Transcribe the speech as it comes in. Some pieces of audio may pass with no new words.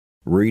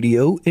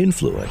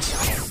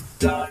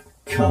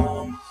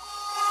radioinfluence.com.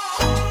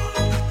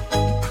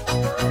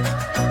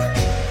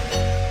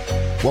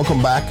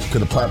 Welcome back to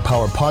the Plant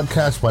Power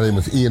Podcast. My name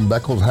is Ian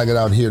Beckles, hanging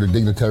out here at the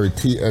Dignitary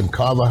Tea and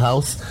Kava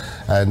House.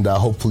 And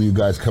hopefully you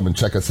guys come and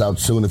check us out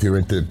soon if you're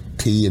into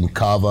tea and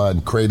kava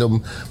and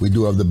kratom. We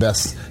do have the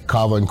best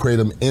kava and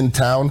kratom in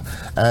town.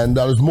 And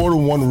there's more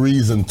than one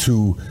reason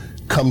to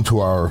come to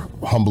our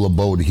humble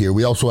abode here.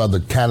 We also have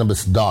the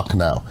cannabis dock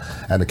now.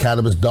 And the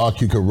cannabis dock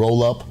you can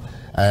roll up,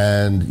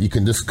 and you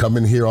can just come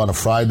in here on a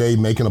Friday,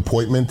 make an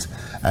appointment,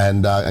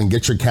 and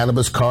get your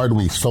cannabis card.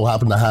 We so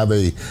happen to have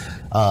a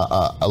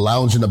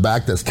lounge in the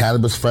back that's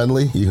cannabis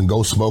friendly. You can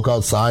go smoke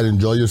outside,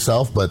 enjoy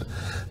yourself, but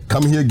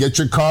come here, get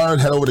your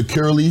card, head over to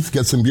Curaleaf,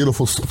 get some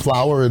beautiful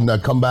flower, and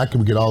come back and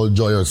we can all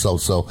enjoy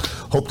ourselves. So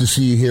hope to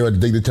see you here at the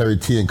Dignitary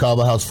Tea and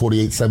Kava House,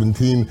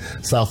 4817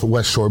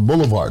 Southwest Shore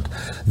Boulevard.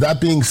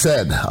 That being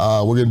said,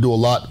 we're going to do a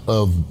lot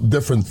of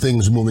different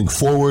things moving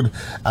forward.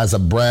 As a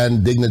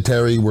brand,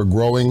 Dignitary, we're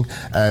growing,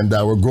 and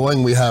we're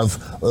growing. We have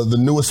the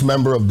newest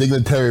member of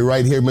Dignitary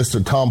right here,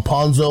 Mr. Tom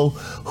Ponzo,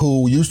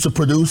 who used to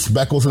produce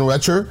Beckles and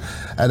Retcher,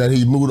 and then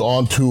he moved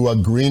on to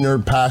greener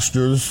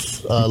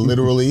pastures,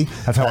 literally.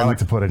 That's how I like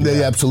to put it.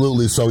 Yeah,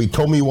 absolutely. So he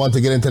told me he wanted to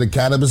get into the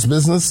cannabis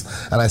business,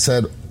 and I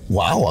said,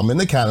 wow, I'm in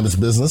the cannabis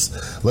business.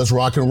 Let's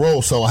rock and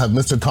roll. So I have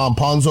Mr. Tom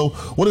Ponzo.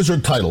 What is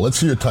your title? Let's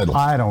hear your title.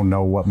 I don't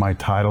know what my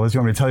title is. You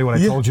want me to tell you what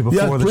I told you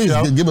before the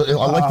show? Please.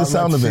 I like the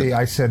sound of it.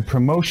 I said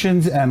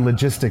promotions and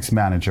logistics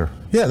manager.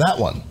 Yeah, that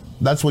one.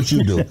 That's what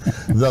you do.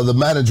 the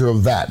manager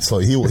of that. So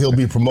he'll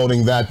be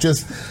promoting that,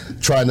 just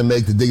trying to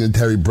make the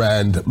Dignitary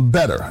brand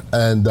better,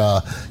 and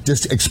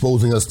just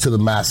exposing us to the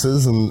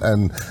masses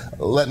and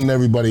letting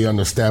everybody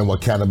understand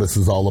what cannabis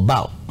is all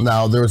about.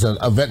 Now, there's an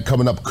event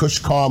coming up,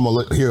 KushCon. I'll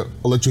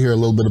let you hear a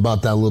little bit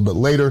about that a little bit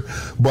later.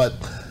 But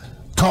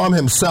Tom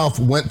himself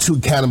went to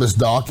Cannabis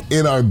Dock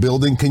in our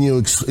building. Can you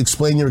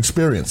explain your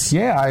experience?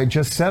 Yeah, I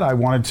just said I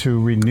wanted to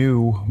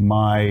renew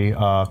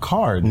my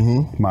card,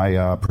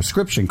 my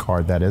prescription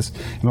card, that is.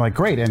 And they're like,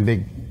 great. And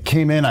they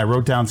came in, I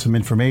wrote down some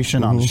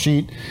information on the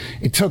sheet.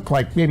 It took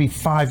like maybe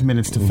 5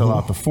 minutes to fill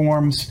out the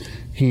forms.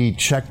 He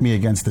checked me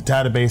against the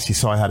database. He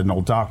saw I had an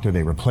old doctor.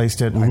 They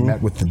replaced it. I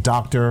met with the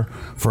doctor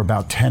for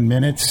about 10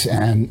 minutes,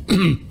 and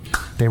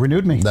they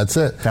renewed me. That's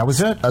it. That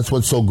was it. That's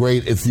what's so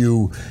great. If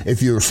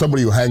you're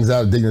somebody who hangs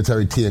out at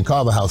Dignitary Tea and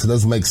Kava House, it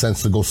doesn't make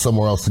sense to go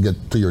somewhere else to get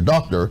to your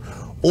doctor.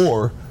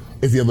 Or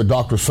if you have a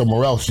doctor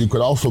somewhere else, you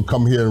could also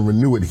come here and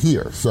renew it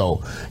here.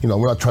 So,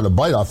 we're not trying to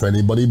bite off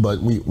anybody,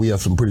 but we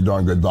have some pretty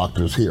darn good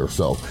doctors here.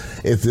 So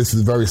if this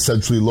is very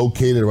centrally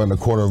located around the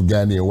corner of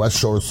Gandhi and West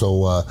Shore,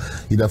 so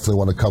you definitely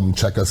want to come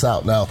check us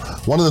out. Now,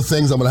 one of the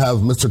things I'm going to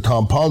have Mr.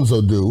 Tom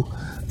Ponzo do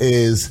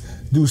is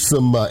do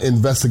some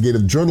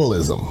investigative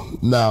journalism.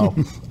 Now,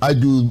 I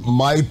do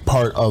my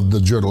part of the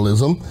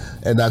journalism,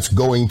 and that's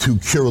going to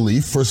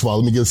Curaleaf. First of all,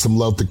 let me give some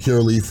love to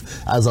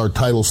Curaleaf as our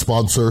title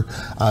sponsor,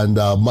 and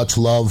much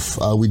love.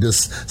 We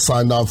just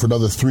signed on for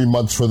another 3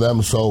 months for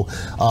them, so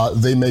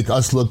they make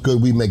us look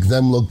good, we make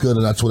them look good,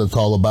 and that's what it's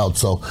all about.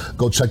 So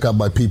go check out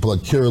my people at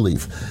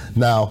Curaleaf.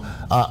 Now,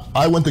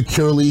 I went to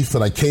Curaleaf,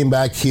 and I came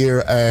back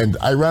here, and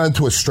I ran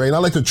into a strain. I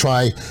like to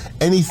try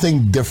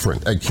anything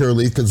different at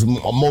Curaleaf, because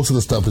most of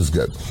the stuff is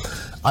good.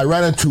 I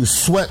ran into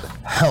Sweat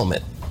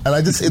Helmet,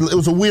 and it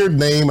was a weird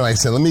name, and I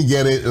said, let me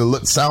get it.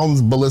 It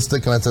sounds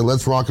ballistic, and I said,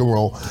 let's rock and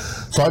roll.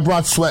 So I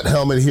brought Sweat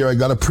Helmet here. I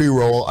got a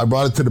pre-roll. I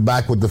brought it to the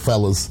back with the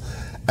fellas,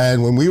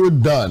 and when we were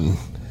done,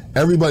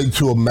 everybody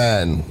to a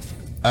man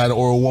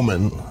or a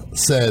woman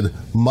said,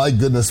 my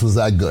goodness, was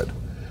that good.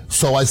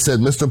 So I said,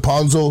 Mr.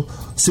 Ponzo,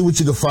 see what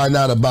you can find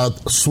out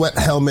about Sweat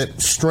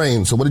Helmet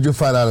strain. So what did you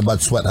find out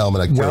about Sweat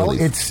Helmet at Curaleaf? Well,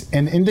 it's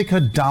an indica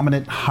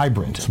dominant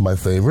hybrid. It's my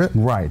favorite.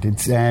 Right.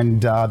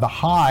 The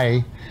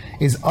high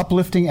is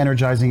uplifting,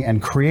 energizing,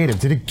 and creative.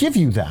 Did it give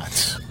you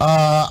that?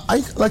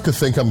 I like to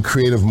think I'm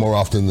creative more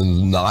often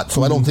than not,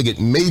 so I don't think it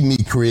made me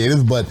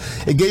creative, but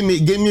it gave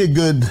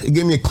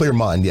me a clear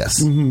mind.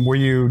 Yes. Were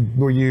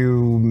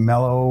you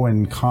mellow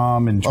and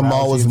calm and drowsy? I'm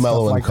always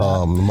mellow and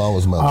calm. I'm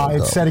always mellow. And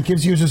calm. It said it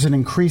gives users an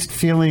increased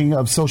feeling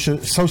of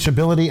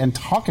sociability and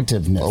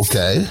talkativeness.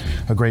 Okay.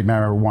 A great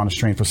marijuana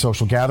strain for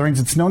social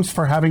gatherings. It's known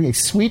for having a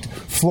sweet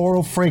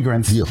floral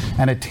fragrance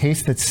and a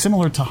taste that's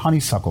similar to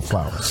honeysuckle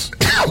flowers.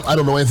 I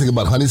don't know anything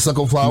about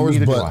honeysuckle flowers,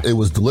 but it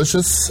was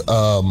delicious.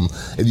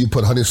 If you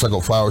put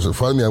honeysuckle flowers in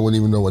front of me, I wouldn't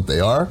even know what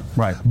they are.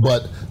 Right.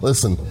 But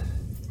listen,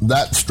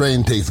 that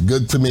strain tastes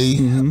good to me.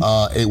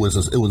 It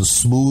was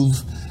smooth,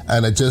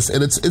 and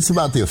it's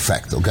about the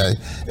effect. Okay,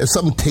 if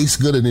something tastes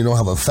good and you don't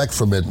have effect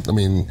from it, I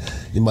mean,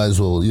 you might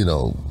as well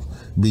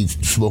be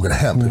smoking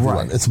hemp. If you Right.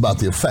 want. It's about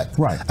the effect.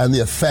 Right. And the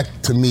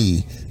effect to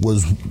me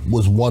was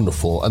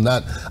wonderful. And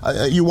that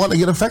you want to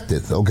get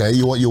affected. Okay.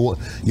 You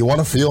want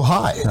to feel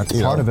high. That's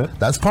part of it.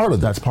 That's part of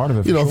it. That's part of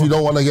it. You know, if you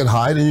don't want to get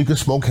high, then you can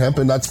smoke hemp,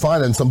 and that's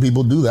fine. And some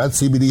people do that.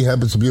 CBD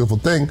hemp is a beautiful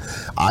thing.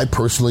 I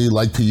personally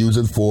like to use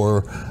it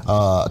for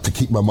to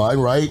keep my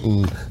mind right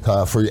and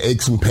for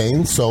aches and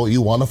pains. So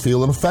you want to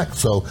feel an effect.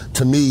 So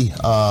to me,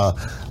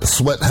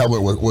 sweat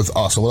helmet was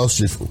awesome. What else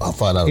did you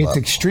find out about? It's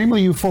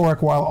extremely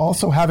euphoric while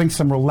also having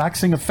some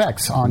relaxing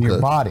effects on your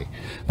body.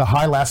 The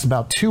high lasts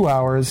about 2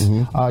 hours.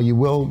 You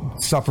will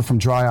suffer from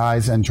dry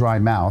eyes and dry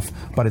mouth,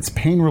 but it's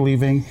pain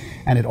relieving,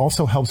 and it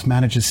also helps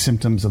manage the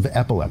symptoms of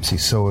epilepsy.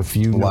 So if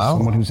you know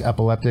someone who's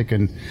epileptic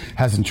and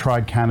hasn't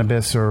tried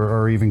cannabis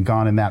or even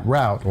gone in that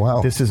route,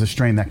 this is a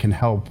strain that can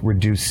help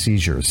reduce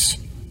seizures.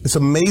 It's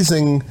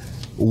amazing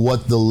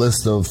what the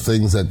list of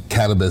things that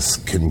cannabis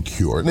can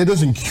cure. And it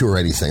doesn't cure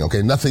anything,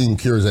 okay? Nothing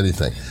cures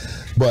anything.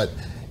 But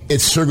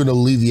it's sure going to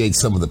alleviate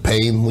some of the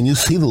pain. When you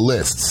see the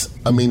lists,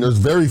 I mean, there's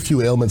very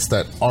few ailments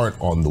that aren't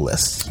on the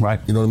list. Right.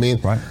 You know what I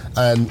mean? Right.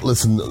 And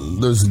listen,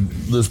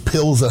 there's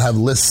pills that have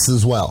lists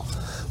as well.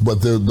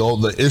 But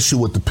the issue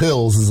with the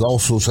pills is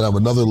also should have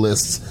another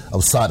list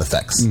of side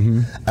effects.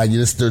 And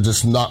they're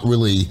just not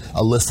really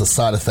a list of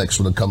side effects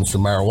when it comes to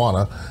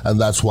marijuana.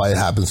 And that's why it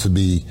happens to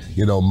be,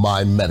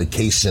 my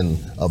medication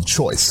of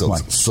choice,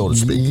 so to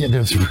speak. Yeah,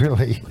 there's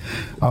really,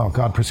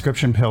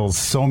 prescription pills,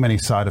 so many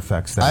side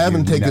effects that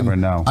you never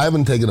know. I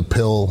haven't taken a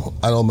pill.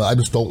 I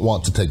just don't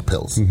want to take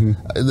pills.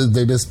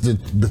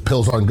 The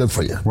pills aren't good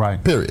for you.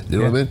 Right. Period. You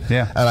know what I mean?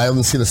 Yeah. And I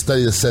haven't seen a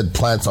study that said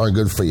plants aren't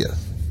good for you.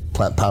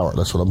 Plant power,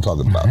 that's what I'm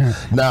talking about.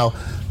 Now,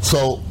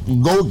 so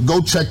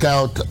go check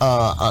out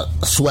a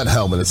sweat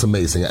helmet. It's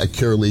amazing at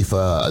Curaleaf.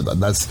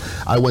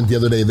 I went the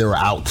other day, they were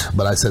out,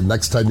 but I said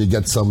next time you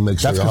get some, make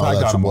sure you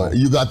holler at your boy.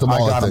 You got them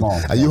all. I got them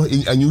all.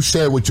 And you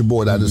shared with your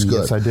boy. That is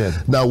good. Yes, I did.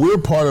 Now we're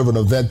part of an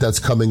event that's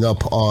coming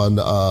up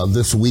on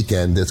this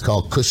weekend. It's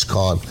called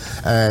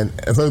KushCon, and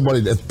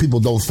if people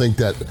don't think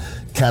that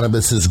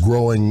cannabis is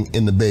growing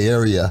in the Bay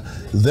Area,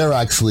 they're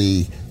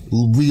actually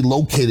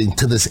relocating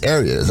to this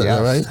area. Is that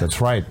right? That's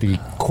right. The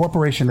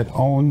corporation that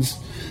owns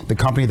the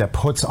company that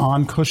puts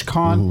on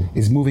KushCon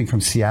is moving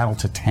from Seattle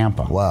to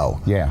Tampa.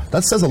 Wow. Yeah.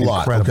 That says a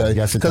lot. Okay.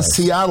 Yes, it does. Because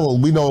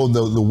Seattle, we know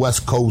the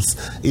West Coast,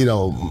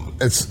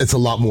 it's a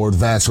lot more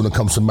advanced when it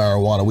comes to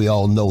marijuana. We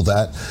all know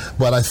that.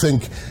 But I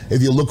think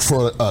if you look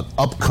for an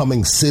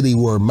upcoming city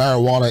where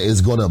marijuana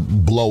is going to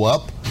blow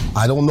up,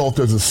 I don't know if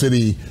there's a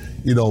city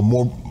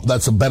more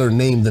that's a better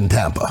name than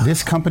Tampa.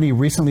 This company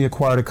recently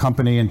acquired a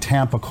company in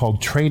Tampa called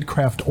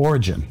Tradecraft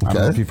Origin. I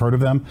don't know if you've heard of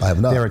them. I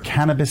have not. They're a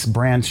cannabis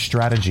brand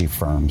strategy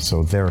firm,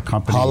 so they're a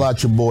company. Holla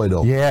at your boy,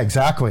 though. Yeah,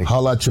 exactly.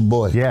 Holla at your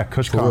boy. Yeah,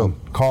 KushCon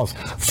calls.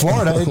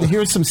 Florida,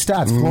 here's some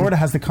stats. Florida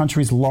has the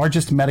country's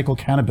largest medical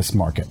cannabis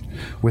market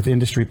with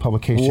industry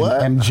publication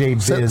MJ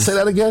Biz. Say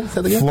that again?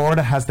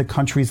 Florida has the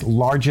country's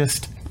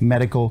largest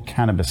medical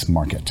cannabis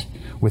market,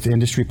 with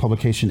industry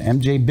publication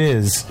MJ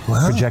Biz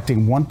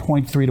projecting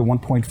 1.3 to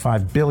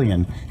 1.5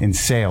 billion in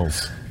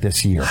sales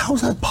this year. How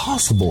is that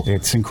possible?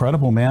 It's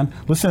incredible, man.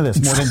 Listen to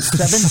this. More than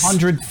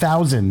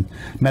 700,000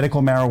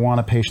 medical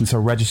marijuana patients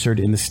are registered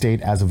in the state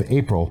as of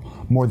April,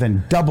 more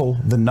than double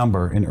the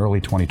number in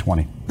early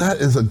 2020. That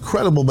is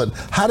incredible, but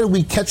how did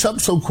we catch up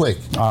so quick?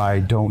 I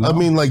don't know. I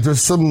mean,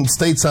 there's some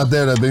states out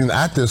there that have been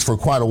at this for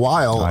quite a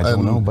while. I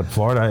don't know, but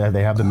Florida,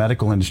 they have the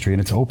medical industry,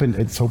 and it's open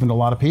to a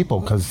lot of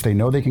people because they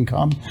know they can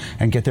come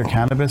and get their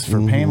cannabis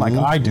for pain like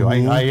I do.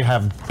 I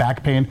have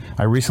back pain.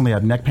 I recently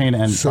had neck pain,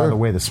 and by the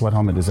way, the sweat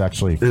helmet is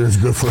actually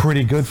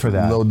pretty good for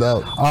that. No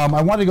doubt.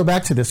 I wanted to go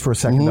back to this for a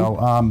second,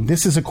 though.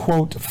 This is a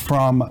quote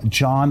from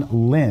John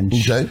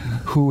Lynch,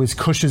 who is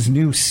Kush's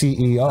new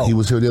CEO. He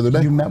was here the other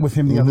day. You met with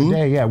him the other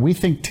day. Yeah, we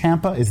think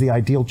Tampa is the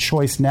ideal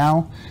choice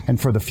now and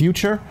for the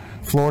future.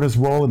 Florida's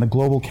role in the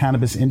global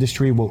cannabis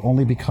industry will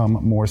only become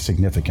more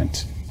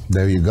significant.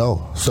 There you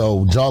go.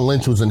 So John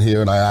Lynch was in here,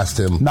 and I asked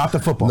him, not the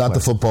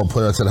football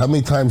player. I said, how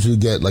many times do you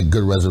get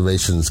good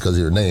reservations because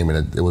of your name?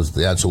 And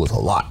the answer was a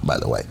lot, by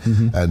the way.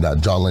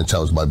 And John Lynch, that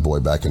was my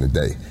boy back in the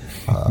day.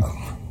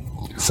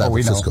 San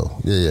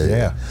Francisco.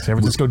 Yeah. San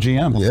Francisco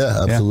GM.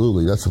 Yeah,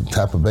 absolutely. That's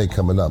Tampa Bay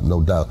coming up,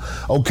 no doubt.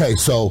 Okay,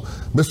 so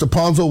Mr.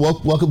 Ponzo,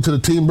 welcome to the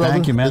team, brother.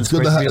 Thank you, man. It's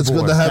good to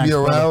have you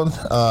around.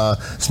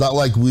 It's not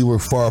like we were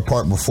far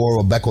apart before.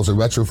 Beckles and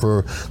Retro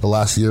for the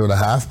last year and a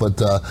half, but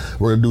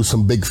we're going to do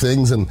some big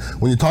things. And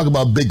when you talk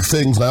about big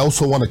things, I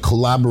also want to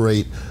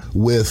collaborate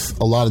with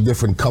a lot of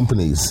different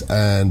companies.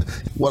 And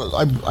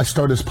I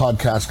started this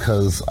podcast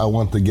because I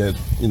want to get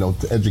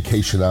the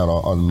education out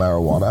on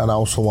marijuana, and I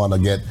also want to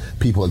get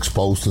people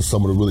exposed to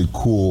some of the really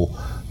cool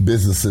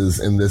businesses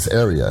in this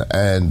area.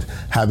 And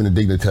having a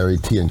Dignitary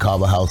Tea and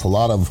Kava House, a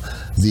lot of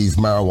these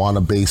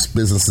marijuana-based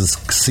businesses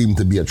seem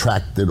to be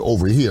attracted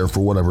over here for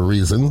whatever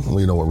reason.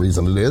 We know what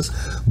reason it is,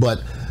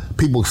 but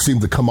people seem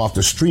to come off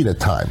the street at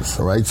times,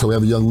 right? So we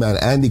have a young man,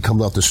 Andy,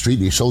 comes off the street,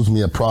 and he shows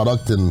me a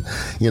product, and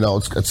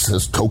it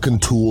says token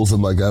tools.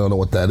 I'm like, I don't know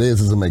what that is.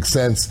 Doesn't make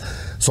sense.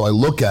 So I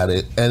look at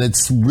it, and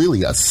it's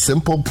really a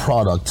simple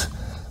product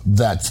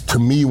that's, to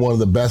me, one of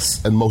the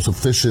best and most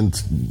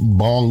efficient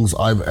bongs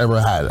I've ever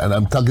had. And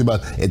I'm talking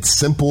about, it's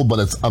simple, but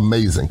it's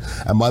amazing.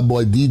 And my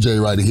boy DJ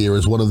right here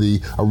is one of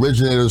the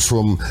originators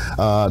from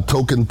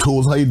Token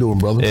Tools. How you doing,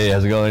 brother? Hey,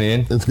 how's it going,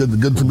 Ian? It's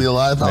good to be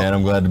alive. Man,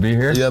 I'm glad to be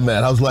here. Yeah,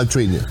 man. How's life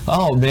treating you?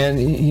 Oh, man,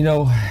 you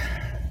know,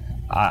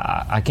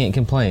 I can't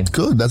complain.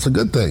 Good. That's a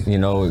good thing. You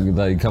know,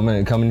 like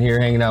coming here,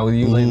 hanging out with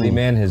you lately,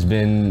 man, has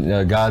been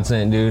a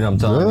godsend, dude. I'm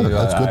telling you,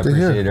 I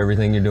appreciate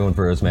everything you're doing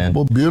for us, man.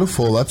 Well,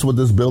 beautiful. That's what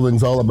this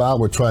building's all about.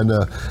 We're trying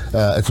to,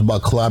 it's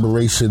about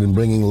collaboration and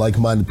bringing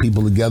like-minded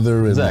people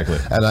together. And, exactly.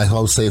 And I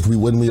always say,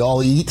 when we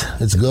all eat,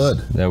 it's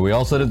good. Yeah, we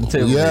all sit at the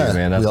table, yeah,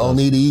 man. That's we all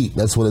need to eat.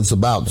 That's what it's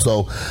about.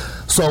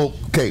 So,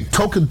 okay,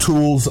 Token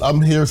Tools.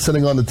 I'm here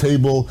sitting on the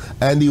table.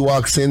 Andy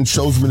walks in,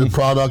 shows me the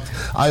product.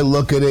 I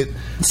look at it,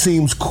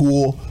 seems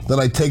cool. Then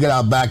I take it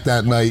out back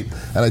that night,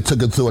 and I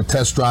took it to a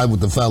test drive with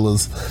the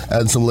fellas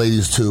and some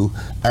ladies too,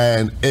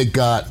 and it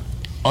got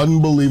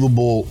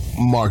unbelievable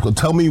mark. Well,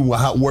 tell me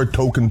where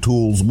Token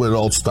Tools, where it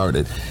all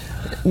started.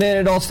 Man,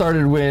 it all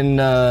started when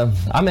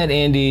I met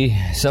Andy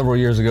several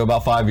years ago,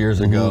 about 5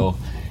 years ago.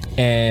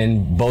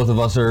 And both of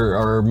us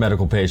are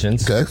medical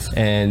patients. Okay.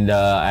 And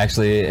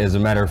actually, as a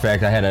matter of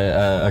fact, I had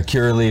a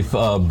Curaleaf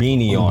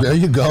beanie on. There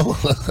you go.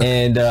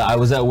 And I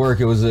was at work.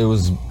 It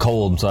was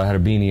cold, so I had a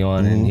beanie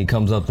on. And he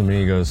comes up to me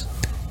and he goes,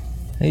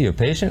 "Hey, you a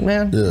patient,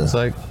 man?" Yeah. It's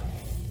like,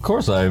 of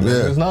course I am.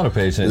 Yeah. He was not a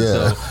patient.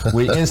 Yeah. So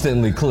we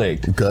instantly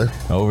clicked. Okay.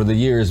 Over the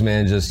years,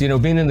 man, just,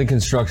 being in the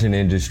construction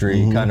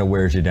industry kind of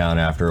wears you down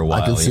after a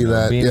while. I can see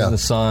that. Being in the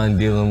sun,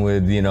 dealing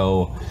with,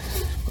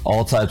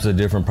 all types of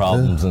different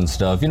problems and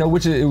stuff,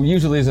 which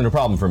usually isn't a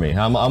problem for me.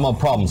 I'm a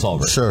problem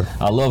solver. Sure.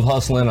 I love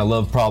hustling. I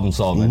love problem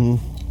solving.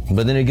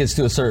 But then it gets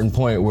to a certain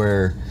point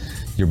where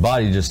your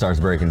body just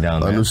starts breaking down.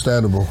 Man.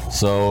 Understandable.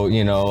 So,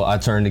 I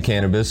turned to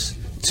cannabis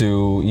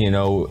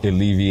to,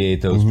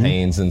 alleviate those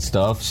pains and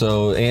stuff.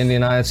 So Andy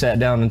and I sat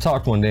down and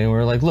talked one day, and we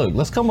were like, look,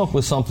 let's come up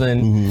with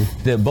something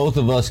that both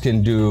of us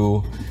can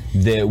do,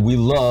 that we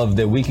love,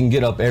 that we can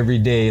get up every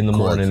day in the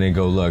morning and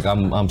go, look,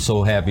 I'm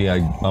so happy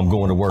I'm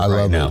going to work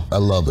right now. I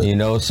love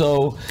it.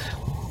 So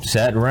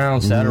sat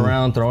around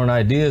throwing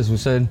ideas. We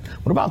said,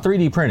 what about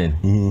 3D printing?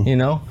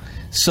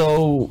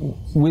 So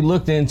we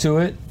looked into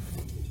it,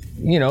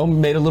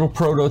 made a little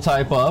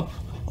prototype up.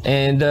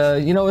 And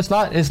it's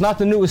not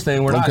the newest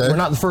thing. We're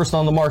not the first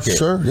on the market.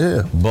 Sure,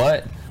 yeah.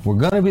 But we're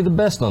gonna be the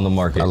best on the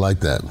market. I like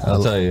that.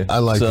 I'll tell you. I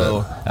like that.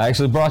 So I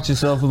actually brought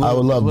yourself a little. I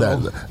would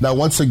love that. Now,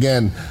 once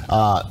again,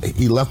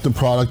 he left the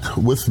product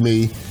with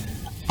me.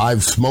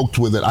 I've smoked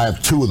with it. I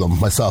have two of them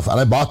myself, and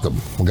I bought them.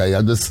 Okay,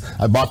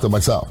 I bought them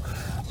myself.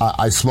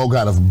 I smoke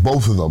out of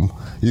both of them.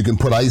 You can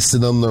put ice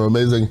in them. They're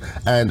amazing.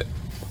 And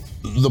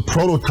the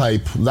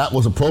prototype, that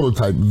was a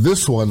prototype.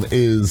 This one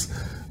is.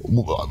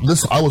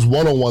 I was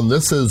 101.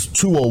 This is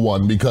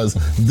 201 because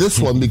this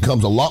one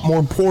becomes a lot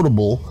more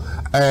portable,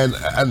 and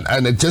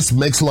it just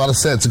makes a lot of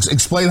sense.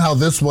 Explain how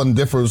this one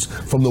differs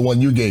from the one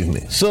you gave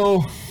me.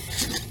 So,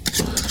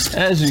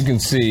 as you can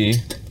see,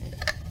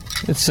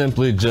 it's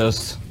simply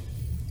just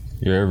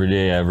your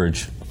everyday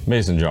average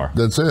mason jar.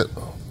 That's it.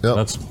 Yep.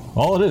 That's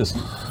all it is.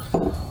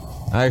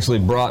 I actually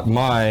brought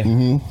my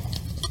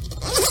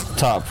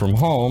top from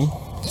home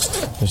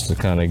just to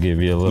kind of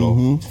give you a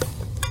little.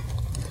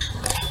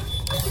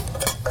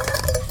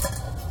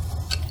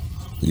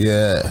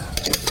 Yeah.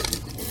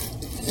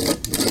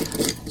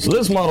 So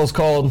this model is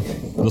called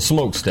the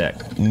Smokestack.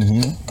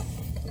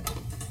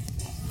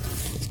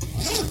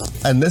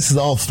 And this is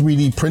all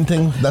 3D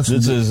printing? This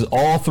is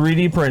all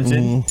 3D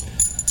printed.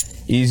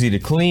 Easy to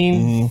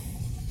clean.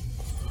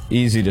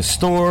 Easy to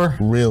store.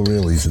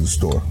 Real easy to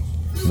store.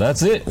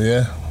 That's it.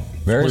 Yeah.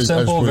 Very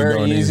simple,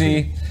 very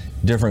easy.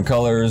 Different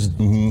colors,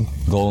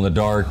 glow in the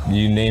dark,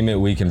 you name it,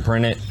 we can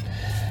print it.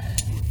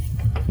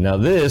 Now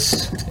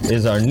this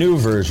is our new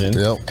version.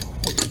 Yep.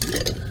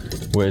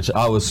 Which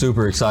I was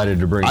super excited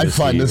to bring. I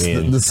find this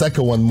the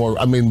second one more.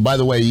 I mean, by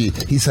the way,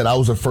 he said I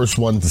was the first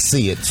one to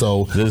see it,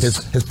 so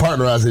his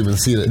partner hasn't even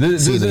seen it.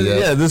 This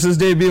is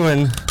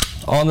debuting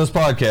on this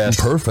podcast.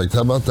 Perfect.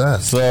 How about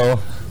that? So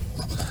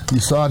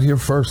you saw it here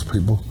first,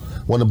 people.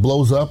 When it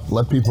blows up,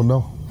 let people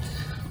know.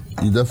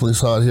 You definitely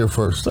saw it here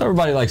first. So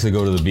everybody likes to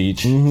go to the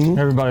beach.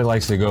 Everybody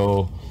likes to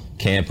go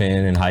camping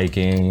and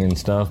hiking and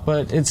stuff,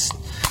 but it's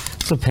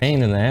a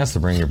pain in the ass to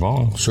bring your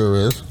bong. Sure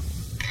is.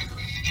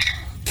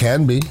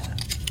 Can be.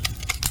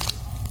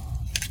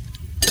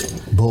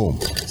 Boom.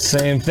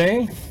 Same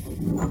thing.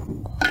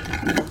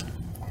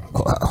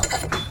 Wow.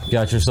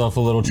 Got yourself a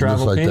little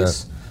travel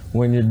piece.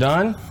 When you're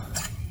done,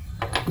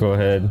 go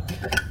ahead.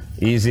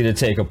 Easy to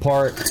take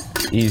apart,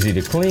 easy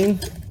to clean.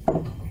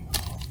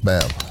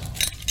 Bam.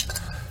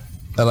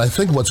 And I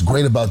think what's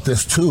great about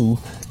this too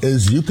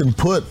is you can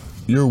put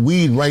your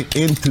weed right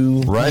into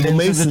the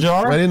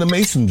jar? Right in the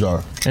mason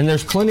jar. And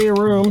there's plenty of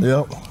room.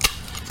 Yep.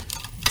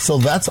 So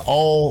that's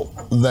all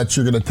that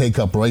you're going to take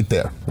up right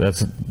there.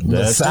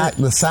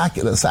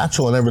 The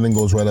satchel and everything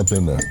goes right up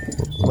in there.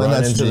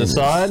 Right into the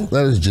side.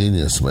 That is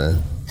genius,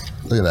 man.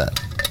 Look at that.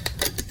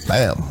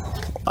 Bam.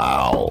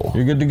 Wow.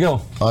 You're good to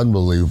go.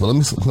 Unbelievable.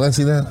 Can I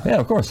see that? Yeah,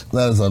 of course.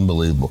 That is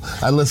unbelievable.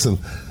 And listen,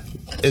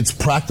 it's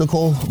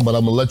practical, but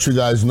I'm going to let you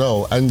guys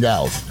know, and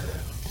gals,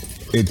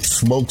 it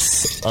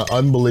smokes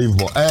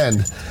unbelievable.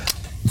 And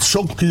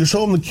can you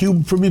show them the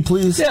cube for me,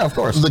 please? Yeah, of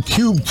course. The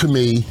cube, to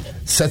me,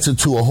 sets it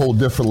to a whole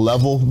different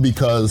level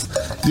because,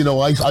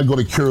 I go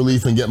to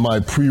Curaleaf and get my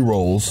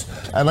pre-rolls,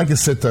 and I can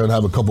sit there and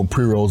have a couple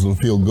pre-rolls and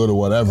feel good or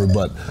whatever,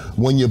 but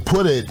when you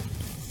put it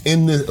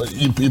in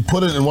you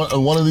put it in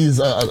one of these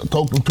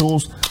token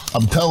tools,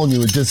 I'm telling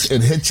you, it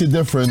hits you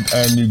different,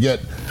 and you get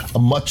a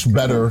much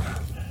better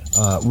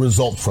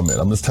result from it.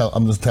 I'm just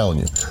telling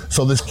you.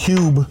 So this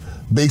cube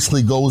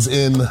basically goes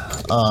in.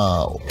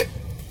 Well,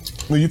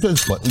 you can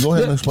explain. Go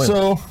ahead and explain.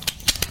 So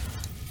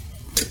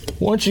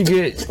once you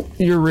get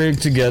your rig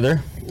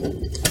together,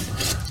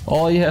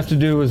 all you have to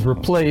do is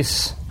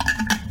replace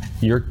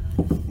your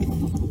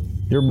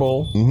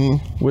bowl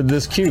with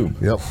this cube.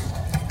 Yep.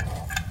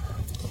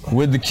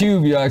 With the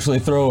cube, you actually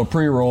throw a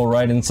pre-roll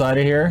right inside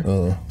of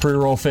here.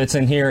 Pre-roll fits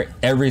in here.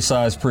 Every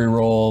size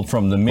pre-roll,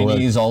 from the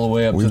minis all the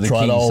way up to the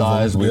king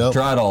size. We've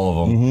tried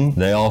all of them.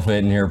 They all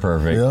fit in here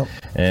perfect. Yep.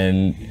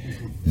 And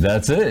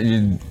that's it.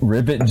 You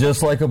rip it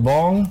just like a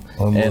bong,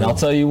 and I'll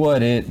tell you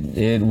what,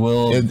 it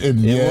will get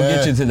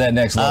you to that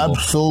next level.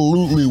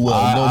 Absolutely will.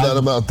 No doubt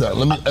about that.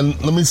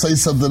 Let me say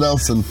something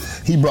else, and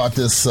he brought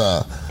this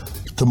to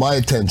my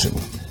attention.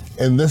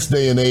 In this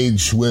day and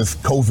age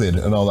with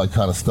COVID and all that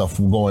kind of stuff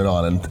going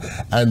on,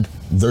 and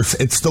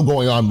it's still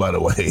going on, by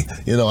the way.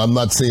 I'm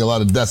not seeing a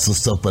lot of deaths and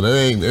stuff, but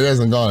it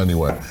hasn't gone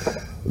anywhere.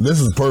 This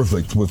is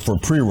perfect for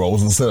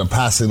pre-rolls. Instead of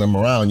passing them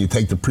around, you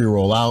take the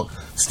pre-roll out,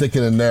 stick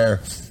it in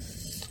there,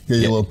 get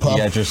your little puff, you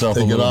got yourself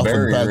take a it little off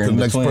and back to the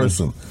next between.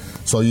 person.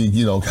 So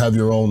you have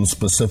your own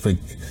specific.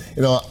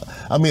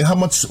 How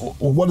much?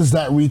 What does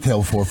that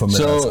retail for?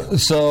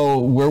 So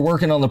we're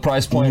working on the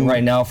price point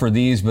right now for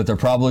these, but they're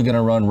probably going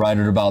to run right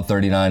at about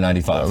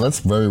 $39.95. That's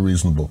very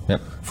reasonable. Yep.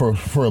 For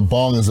a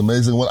bong is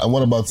amazing.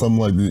 What about something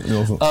like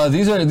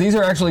these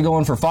are actually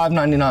going for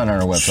 $5.99 on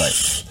our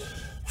website.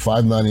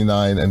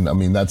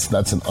 $5.99, and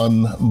that's an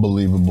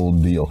unbelievable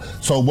deal.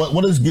 So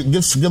what is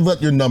give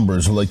out your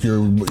numbers, like your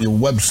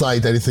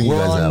website, anything you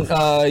guys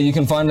have. You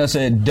can find us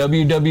at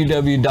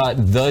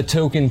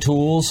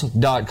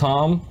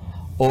www.thetokentools.com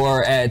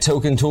or at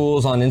Token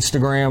Tools on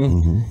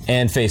Instagram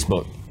and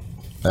Facebook.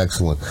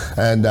 Excellent.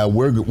 And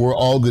we're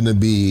all going to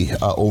be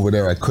over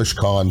there at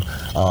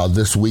KushCon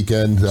this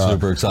weekend.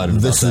 Super excited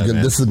about this that,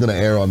 This is going to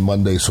air on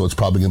Monday, so it's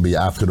probably going to be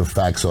after the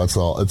fact, so it's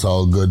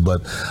all good.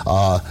 But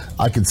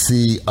I could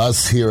see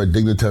us here at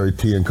Dignitary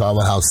Tea and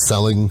Kava House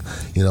selling,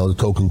 the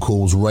Token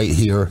Cools right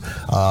here.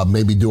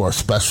 Maybe do our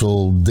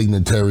special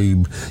Dignitary,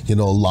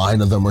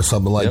 line of them or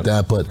something like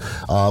that. But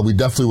we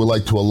definitely would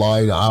like to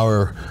align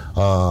our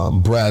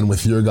brand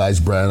with your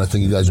guys' brand. I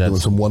think you guys are doing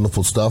some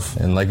wonderful stuff.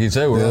 And like you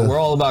say, we're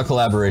all about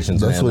collaborations.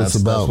 That's man. what it's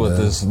about.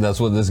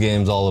 That's what this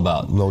game's all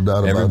about. No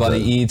doubt about that. Everybody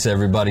eats,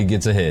 everybody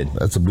gets ahead.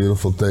 That's a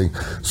beautiful thing.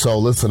 So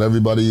listen,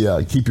 everybody,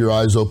 keep your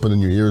eyes open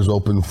and your ears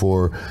open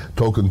for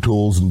Token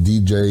Tools and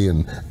DJ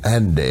and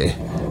Andy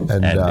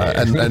and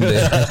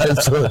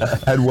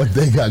what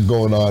they got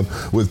going on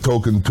with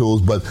Token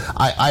Tools. But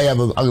I'm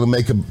going to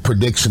make a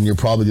prediction. You're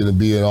probably going to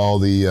be in all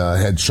the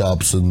head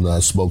shops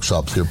and smoke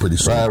shops here pretty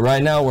soon.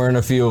 Right now, we're in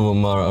a few of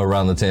them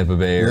around the Tampa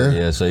Bay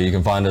area. So you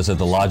can find us at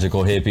the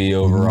Logical Hippie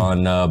over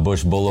on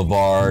Bush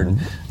Boulevard,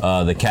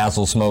 the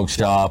Castle Smoke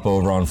Shop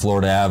over on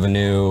Florida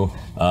Avenue,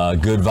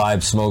 Good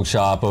Vibe Smoke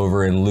Shop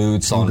over in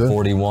Lutz on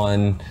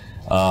 41,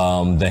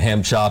 the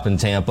Hemp Shop in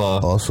Tampa.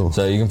 Awesome.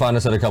 So you can find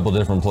us at a couple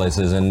different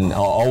places, and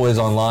always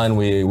online.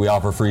 We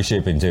offer free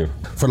shipping too.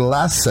 For the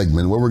last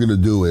segment, what we're going to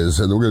do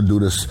is, and we're going to do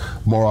this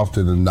more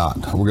often than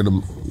not, we're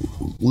going to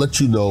let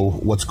you know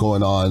what's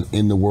going on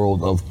in the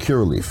world of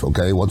Curaleaf,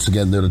 okay? Once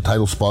again, they're the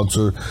title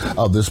sponsor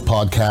of this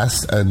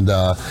podcast, and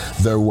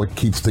they're what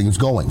keeps things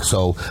going.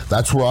 So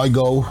that's where I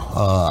go.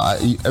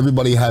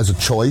 Everybody has a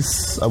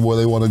choice of where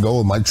they want to go,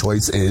 and my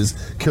choice is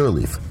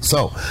Curaleaf.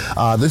 So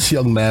this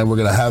young man, we're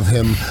going to have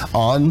him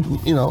on,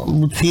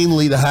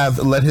 routinely to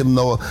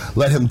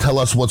let him tell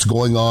us what's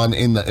going on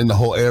in the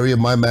whole area.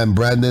 My man,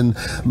 Brandon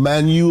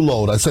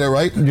Manuilow. Did I say it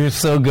right? You're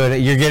so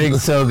good. You're getting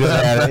so good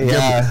at it.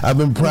 Yeah. I've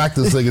been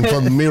practicing in front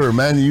of the mirror.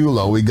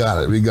 Manuilow. We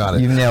got it.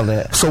 You nailed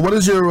it. So what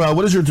is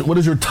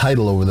your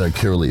title over there at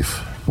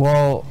Curaleaf?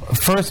 Well,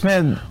 first,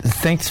 man,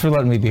 thanks for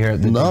letting me be here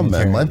at the Dignitary.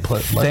 Man, my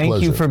pleasure.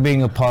 Thank you for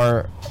being a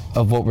part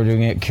of what we're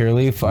doing at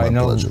Curaleaf. I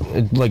know,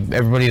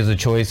 everybody has a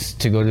choice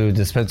to go to a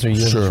dispensary.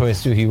 You have a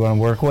choice to who you want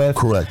to work with.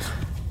 Correct.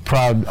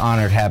 Proud,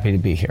 honored, happy to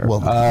be here.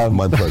 Well,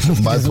 my pleasure.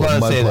 I just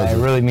want to say that. I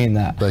really mean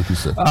that. Thank you,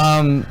 sir.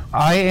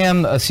 I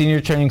am a senior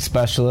training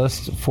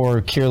specialist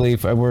for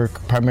Curaleaf. I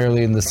work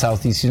primarily in the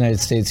Southeast United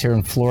States here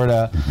in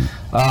Florida,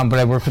 but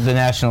I work with the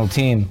national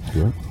team.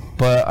 Yeah.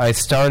 But I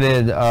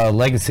started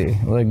legacy,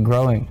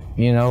 growing,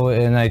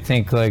 and I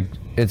think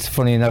it's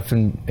funny enough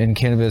in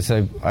cannabis,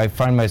 I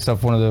find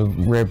myself one of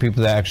the rare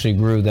people that actually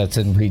grew that's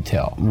in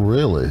retail.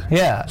 Really?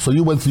 Yeah. So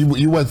you went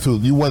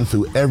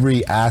through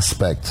every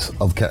aspect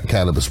of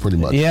cannabis pretty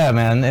much. Yeah,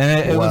 man,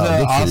 and it was an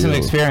good for awesome you.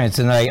 experience,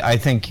 and I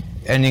think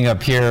ending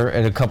up here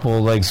at a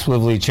couple like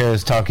swivelly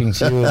chairs talking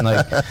to you and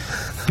like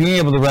being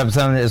able to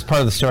represent it is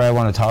part of the story I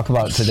want to talk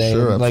about today.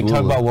 Sure, like talk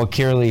absolutely. about what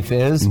Curaleaf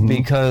is,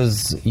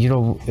 because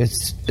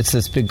it's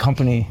this big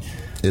company.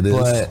 It is.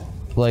 But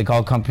like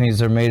all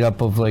companies are made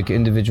up of like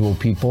individual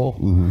people.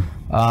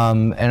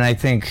 And I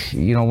think,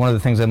 one of the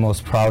things I'm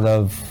most proud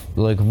of,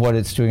 like what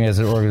it's doing as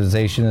an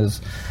organization,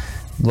 is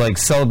like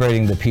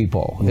celebrating the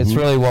people. It's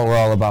really what we're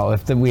all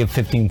about. We have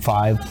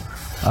 15.5.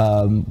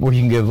 Where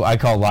you can give, I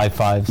call live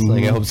fives.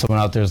 Like I hope someone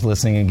out there is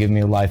listening and give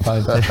me a live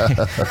five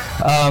today.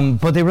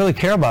 But they really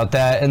care about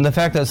that, and the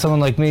fact that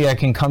someone like me, I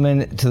can come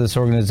into this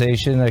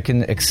organization, I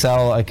can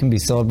excel, I can be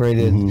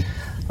celebrated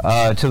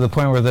to the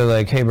point where they're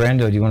like, "Hey,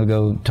 Brando, do you want to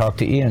go talk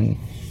to Ian?"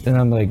 And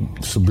I'm like,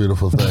 It's a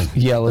beautiful thing.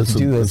 "Yeah, let's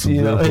do this."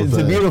 It's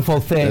a beautiful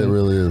thing. It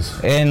really is.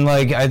 And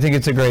like, I think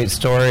it's a great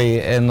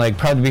story, and like,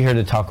 proud to be here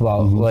to talk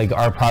about like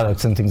our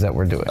products and things that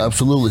we're doing.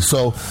 Absolutely.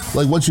 So,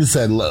 like what you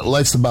said,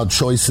 life's about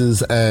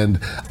choices, and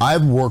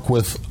I've worked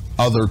with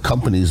other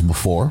companies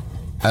before,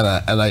 and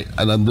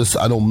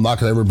I'm not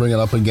gonna ever bring it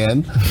up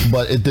again,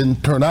 but it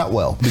didn't turn out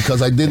well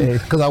because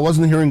I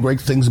wasn't hearing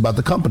great things about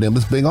the company. I'm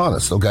just being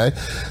honest, okay?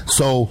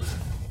 So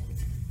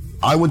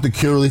I went to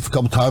Curaleaf a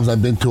couple times.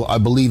 I've been to, I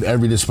believe,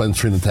 every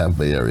dispensary in the Tampa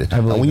Bay area.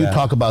 And when you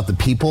talk about the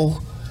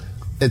people,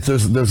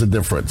 there's a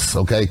difference,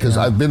 okay? Because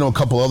I've been to a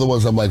couple other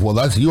ones. I'm like, well,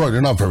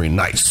 you're not very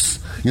nice.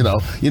 You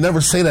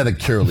never say that at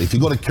Curaleaf. You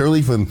go to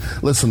Curaleaf and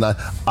listen,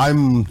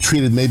 I'm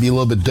treated maybe a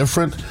little bit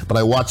different, but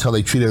I watch how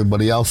they treat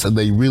everybody else, and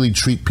they really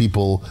treat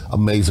people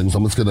amazing. So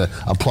I'm just going to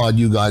applaud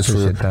you guys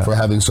for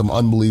having some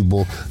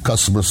unbelievable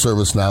customer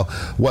service now.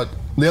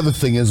 The other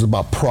thing is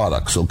about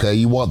products, okay?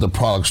 You want the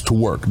products to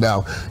work.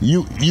 Now,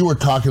 you were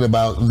talking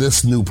about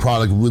this new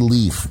product,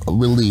 Relief.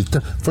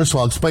 First of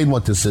all, explain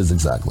what this is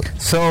exactly.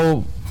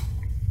 So,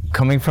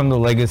 coming from the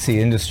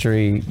legacy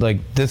industry, like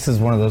this is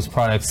one of those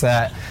products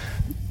that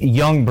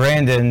young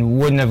Brandon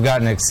wouldn't have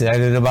gotten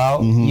excited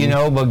about,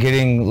 but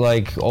getting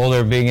like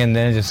older, being in the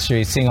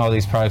industry, seeing all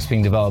these products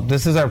being developed.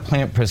 This is our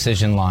plant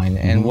precision line,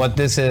 and what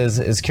this is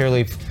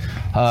Curaleaf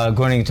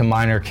going into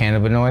minor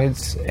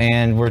cannabinoids,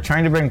 and we're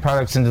trying to bring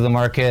products into the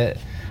market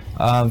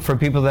for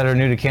people that are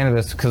new to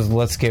cannabis, because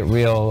let's get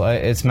real,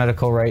 it's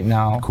medical right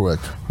now.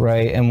 Correct.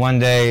 Right, and one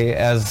day,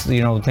 as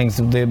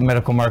the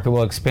medical market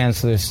will expand,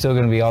 so there's still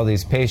going to be all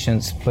these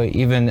patients, but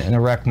even in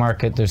a rec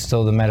market, there's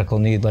still the medical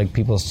need, like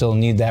people still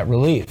need that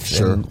relief.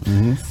 Sure.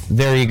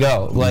 There you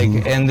go. Like,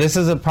 and this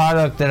is a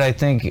product that I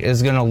think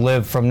is going to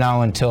live from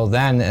now until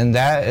then, and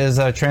that is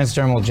a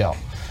transdermal gel.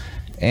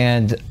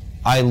 And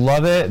I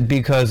love it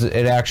because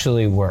it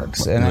actually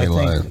works. And I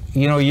think,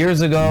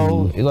 years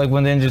ago, like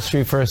when the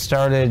industry first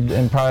started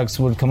and products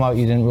would come out,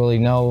 you didn't really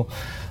know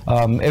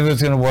if it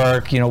was going to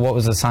work, what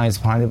was the science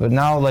behind it. But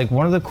now, like,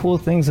 one of the cool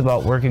things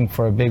about working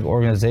for a big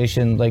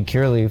organization like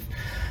Curaleaf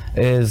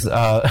is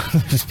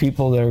there's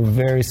people that are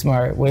very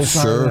smart, way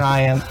smarter than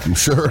I am. I'm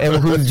sure. And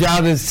whose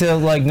job is to,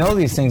 like, know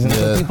these things. And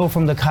so people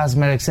from the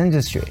cosmetics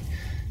industry,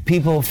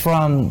 people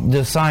from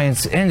the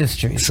science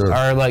industry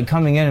are like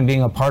coming in and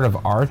being a part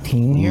of our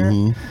team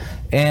here.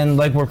 And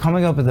like, we're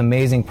coming up with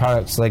amazing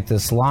products like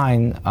this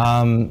line,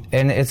 and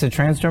it's a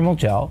transdermal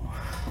gel.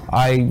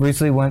 I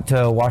recently went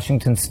to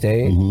Washington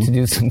State to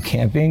do some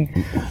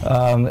camping,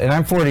 and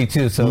I'm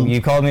 42, so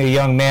you called me a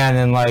young man,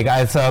 and like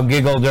I saw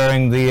giggle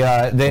during the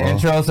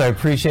intro, so I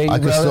appreciate you, I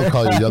can brother. still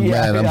call you young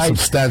man. I'm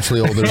substantially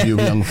older than you,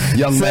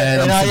 young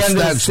man. I'm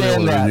substantially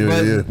older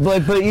than you.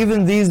 But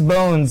even these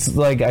bones,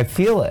 like, I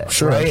feel it.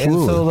 Sure, right?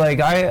 absolutely. And so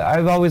like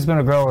I've always been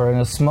a grower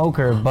and a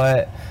smoker,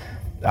 but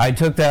I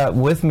took that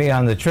with me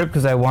on the trip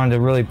because I wanted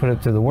to really put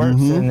it through the works,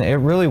 and it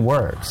really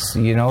works.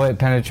 It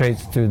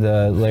penetrates through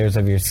the layers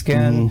of your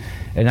skin.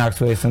 It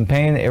knocks away some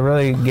pain. It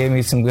really gave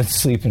me some good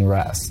sleep and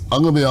rest.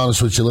 I'm going to be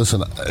honest with you.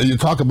 Listen, you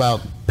talk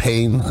about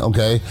pain,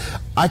 okay?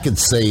 I could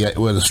say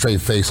with a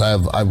straight face, I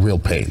have real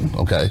pain,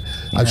 okay?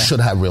 I should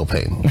have real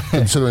pain,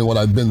 considering what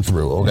I've been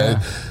through, okay?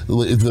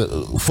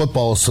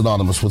 Football is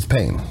synonymous with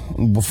pain,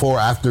 before,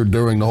 after,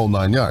 during, the whole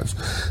 9 yards.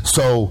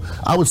 So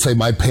I would say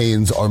my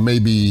pains are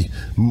maybe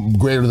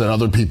greater than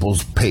other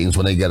people's pains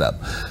when they get up.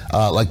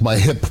 Like my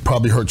hip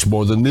probably hurts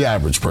more than the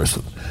average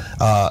person.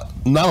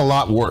 Not a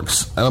lot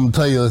works. And I'm going to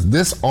tell you,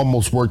 this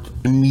almost worked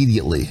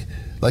immediately.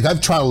 Like,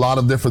 I've tried a lot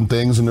of different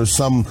things, and there's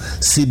some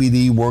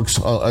CBD works,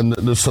 and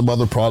there's some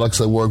other products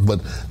that work, but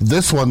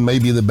this one may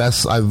be the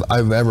best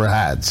I've ever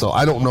had. So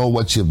I don't know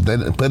what you've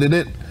put in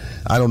it.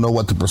 I don't know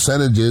what the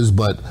percentage is,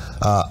 but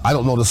I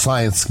don't know the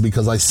science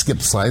because I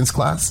skipped science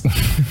class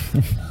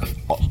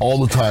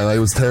all the time. I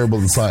was terrible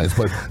in science,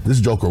 but this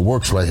joker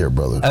works right here,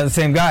 brother. The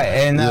same guy.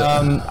 And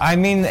I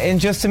mean, and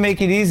just to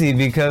make it easy,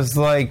 because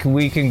like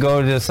we can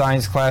go to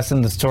science class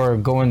in the store,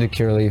 go into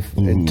Curaleaf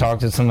and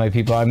talk to some of my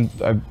people. I'm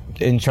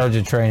in charge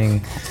of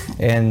training,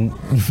 and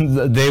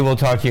they will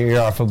talk your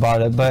ear off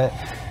about it. But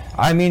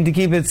I mean, to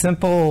keep it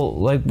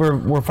simple, like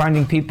we're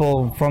finding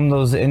people from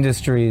those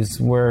industries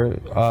where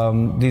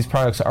these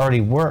products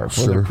already work,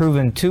 where they're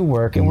proven to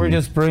work, and we're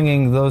just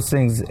bringing those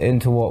things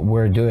into what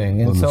we're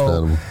doing. And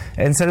so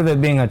instead of it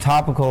being a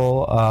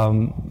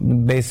topical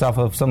based off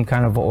of some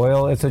kind of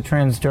oil, it's a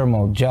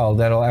transdermal gel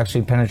that'll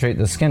actually penetrate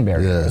the skin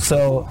barrier.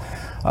 So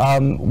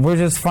we're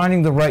just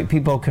finding the right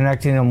people,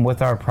 connecting them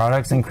with our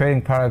products, and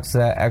creating products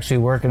that actually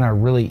work and are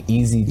really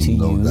easy to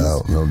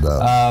use. No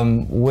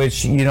doubt.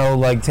 Which,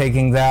 like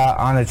taking that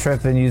on a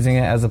trip and using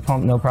it as a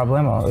pump, no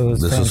problemo. It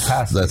was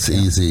fantastic. That's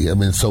easy. I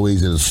mean, it's so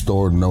easy to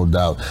store, no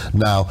doubt.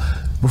 Now,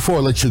 before I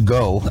let you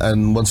go,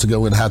 and once again,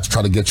 we're going to have to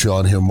try to get you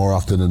on here more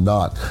often than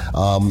not.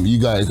 You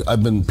guys,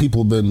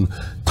 people have been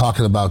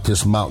talking about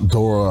this Mount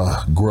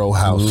Dora grow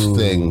house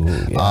thing.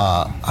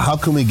 How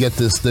can we get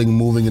this thing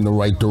moving in the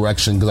right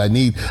direction? Because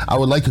I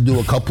would like to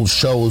do a couple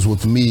shows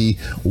with me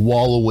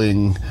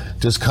wallowing,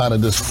 just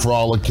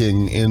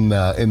frolicking in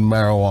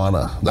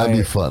marijuana. That'd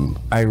be fun.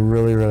 I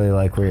really, really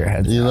like where your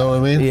head's at. You know what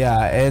I mean?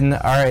 Yeah, and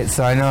all right,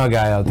 so I know a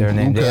guy out there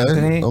named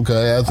Anthony.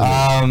 Okay,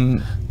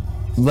 Anthony.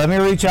 Let me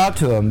reach out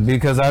to him,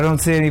 because I don't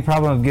see any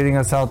problem of getting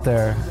us out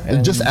there.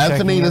 And just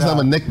Anthony doesn't have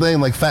a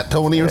nickname like Fat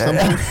Tony or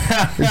something?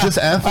 It's just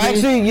Anthony?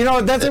 Actually,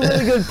 that's a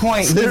really good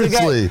point.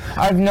 Seriously.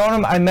 I've known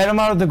him. I met him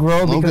out at the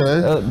Grow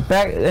because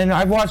and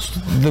I've watched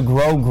the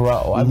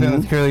grow. I've been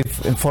with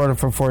Curaleaf in Florida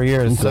for 4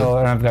 years,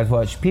 and I've got to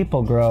watch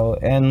people grow.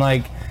 And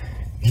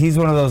he's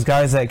one of those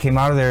guys that came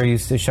out of there,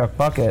 used to shuck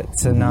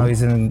buckets, and now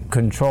he's in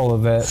control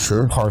of it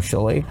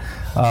partially,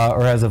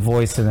 or has a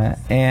voice in it.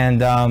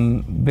 And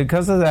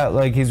because of that,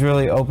 he's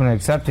really open and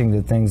accepting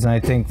to things. And I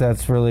think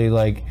that's really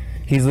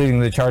he's leading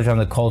the charge on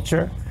the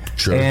culture.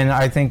 Sure. And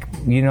I think,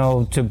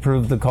 to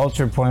prove the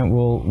culture point,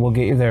 we'll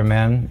get you there,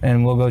 man,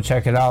 and we'll go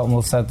check it out, and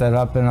we'll set that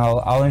up, and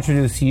I'll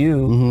introduce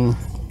you.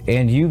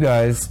 And you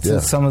guys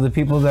to some of the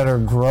people that are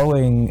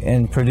growing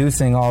and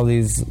producing all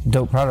these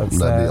dope products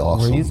that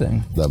we're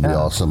using. That'd be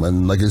awesome.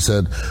 And like I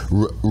said,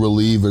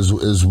 Relieve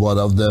is one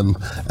of them.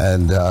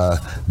 And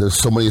there's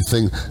so many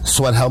things.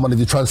 Sweat helmet. Have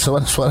you tried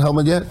sweat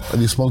helmet yet?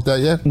 Have you smoked that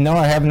yet? No,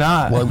 I have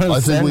not. Well,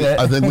 I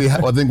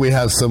think we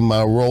have some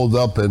rolled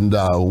up, and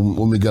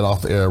when we get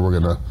off the air, we're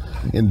gonna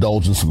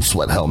indulge in some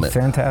sweat helmet.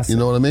 Fantastic. You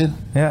know what I mean?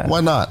 Yeah.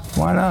 Why not?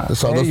 Why not?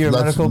 You're a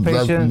medical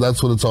patient.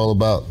 That's what it's all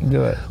about.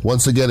 Do it.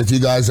 Once again, if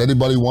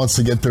anybody wants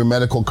to get their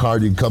medical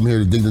card, you can come here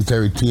to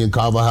Dignitary Tea and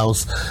Kava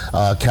House.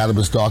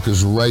 Cannabis Doc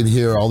is right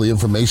here. All the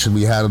information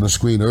we had on the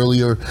screen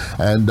earlier.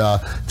 And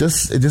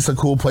it's just a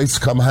cool place to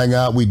come hang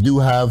out. We do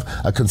have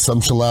a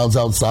consumption lounge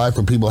outside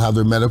for people who have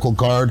their medical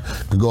card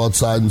to go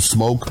outside and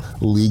smoke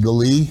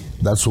legally.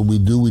 That's what we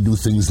do. We do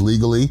things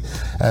legally.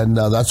 And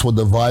that's what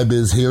the vibe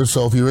is here.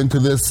 So if you're into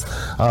this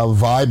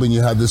vibe and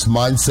you have this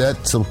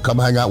mindset, so come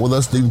hang out with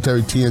us,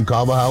 Dignitary Tea and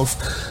Kava House.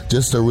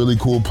 Just a really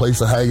cool place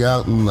to hang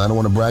out. And I don't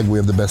want to brag, we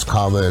have the best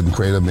kava and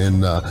kratom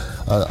in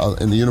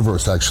the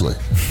universe, actually.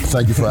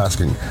 Thank you for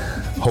asking.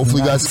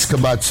 Hopefully you guys can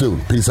come back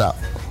soon. Peace out.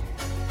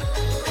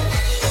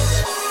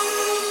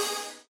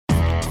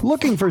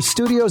 Looking for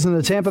studios in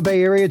the Tampa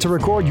Bay area to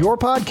record your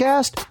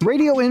podcast?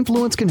 Radio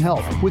Influence can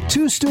help. With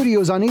 2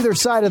 studios on either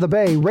side of the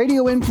bay,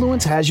 Radio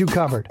Influence has you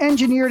covered.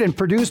 Engineered and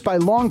produced by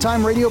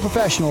longtime radio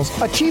professionals,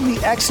 achieve the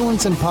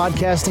excellence in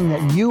podcasting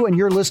that you and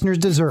your listeners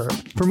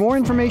deserve. For more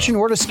information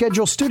or to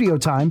schedule studio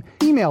time,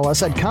 email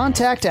us at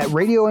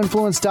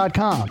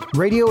contact@radioinfluence.com.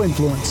 Radio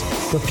Influence.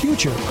 The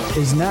future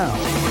is now.